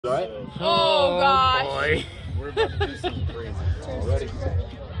All right? Oh gosh. Boy. We're about to do something crazy. All ready?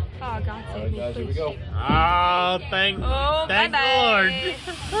 Oh God, All save right, me, guys, here we please. go. Oh, thank bye-bye. the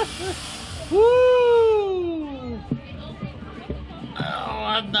Lord. Woo! Oh,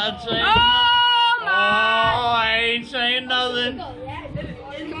 I'm not saying nothing. Oh my! Oh, I ain't saying nothing.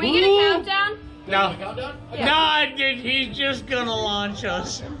 Can we get a countdown? No. Countdown? No, he's just gonna launch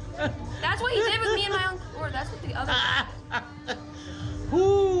us. That's what he did with me and my uncle. Or that's what the other.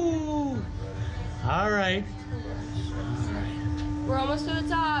 Woo! All right. We're almost to the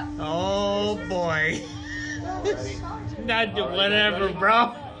top. Oh boy. Ready? Not do All right, whatever, ready? bro.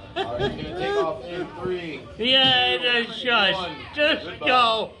 All right, gonna take off in 3. Yeah, just shush. One. Just Goodbye.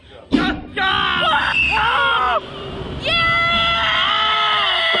 go. Just go. Yeah!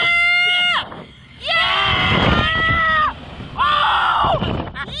 Yeah! Oh!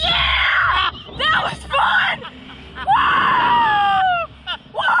 Yeah! That was fun! Woo!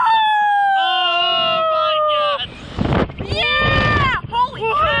 Woo! Oh my God. Yeah! Holy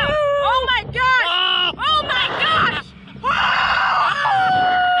cow! Oh my gosh! Oh my gosh!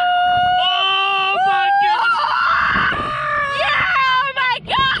 Oh my God. Yeah! Oh my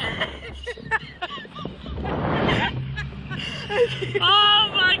gosh! Oh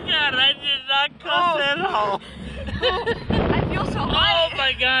my God, I did not cuss at all. I feel so Oh high.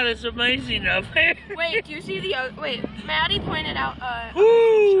 my God, it's amazing up here. Wait, do you see the wait, Maddie pointed out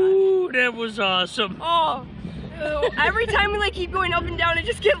Ooh, that was awesome. oh, every time we like keep going up and down, it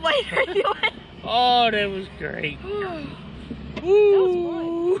just gets lighter. I feel like. Oh, that was great. That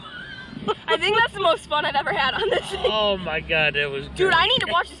Ooh. I think that's the most fun I've ever had on this thing. Oh my God, that was great. Dude, I need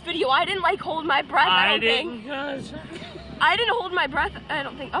to watch this video. I didn't like hold my breath. I don't think. I didn't hold my breath. I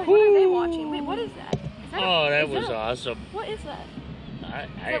don't think. Oh, what are they watching? Wait, what is that? Is that Oh, that is was a- awesome. What is that? I Is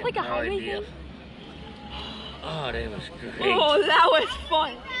have that like a no highway idea. thing? Oh, that was great. Oh, that was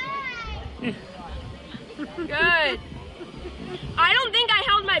fun. Good. I don't think I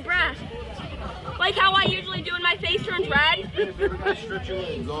held my breath. Like how I usually do when my face turns red. Everybody stretch your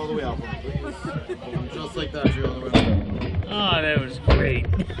legs all the way out, please. Just like that, you're all the way out. Oh, that was great.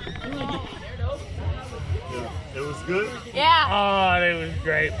 It was good? Yeah. Oh, that was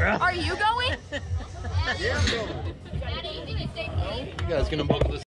great, bro. Are you going? Yeah, I'm going. You guys gonna buckle this?